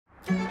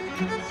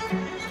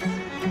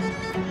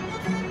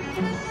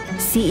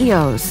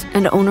CEOs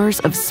and owners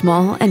of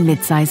small and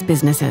mid-sized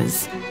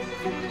businesses.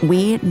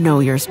 We know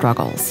your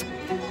struggles,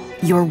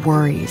 your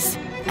worries,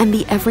 and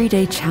the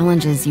everyday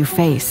challenges you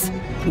face.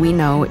 We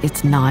know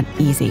it's not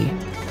easy.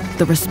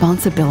 The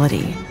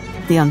responsibility,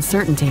 the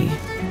uncertainty,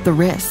 the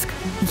risk.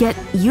 Yet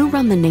you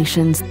run the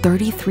nation's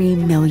 33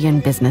 million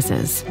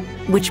businesses,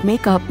 which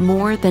make up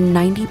more than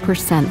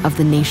 90% of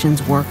the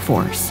nation's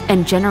workforce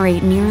and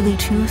generate nearly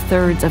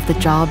 2/3 of the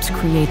jobs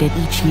created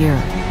each year.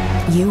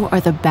 You are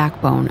the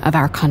backbone of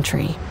our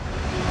country.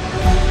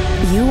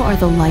 You are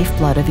the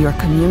lifeblood of your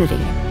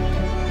community.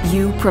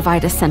 You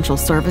provide essential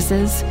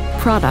services,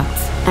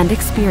 products, and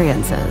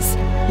experiences,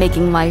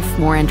 making life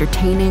more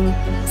entertaining,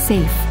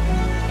 safe,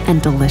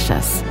 and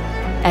delicious.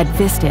 At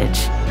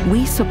Vistage,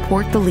 we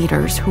support the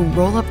leaders who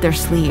roll up their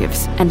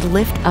sleeves and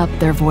lift up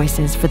their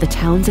voices for the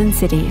towns and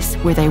cities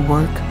where they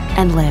work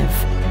and live.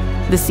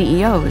 The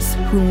CEOs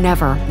who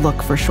never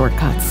look for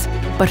shortcuts,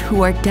 but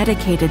who are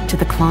dedicated to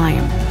the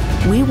climb.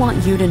 We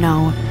want you to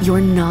know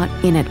you're not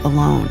in it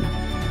alone.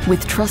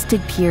 With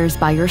trusted peers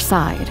by your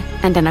side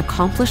and an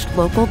accomplished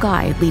local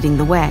guide leading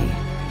the way,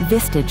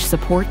 Vistage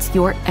supports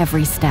your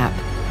every step,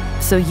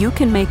 so you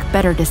can make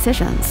better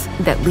decisions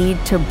that lead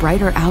to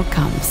brighter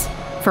outcomes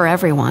for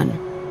everyone.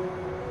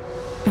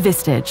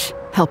 Vistage,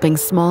 helping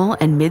small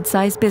and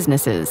mid-sized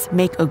businesses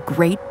make a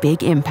great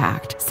big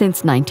impact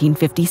since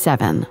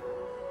 1957.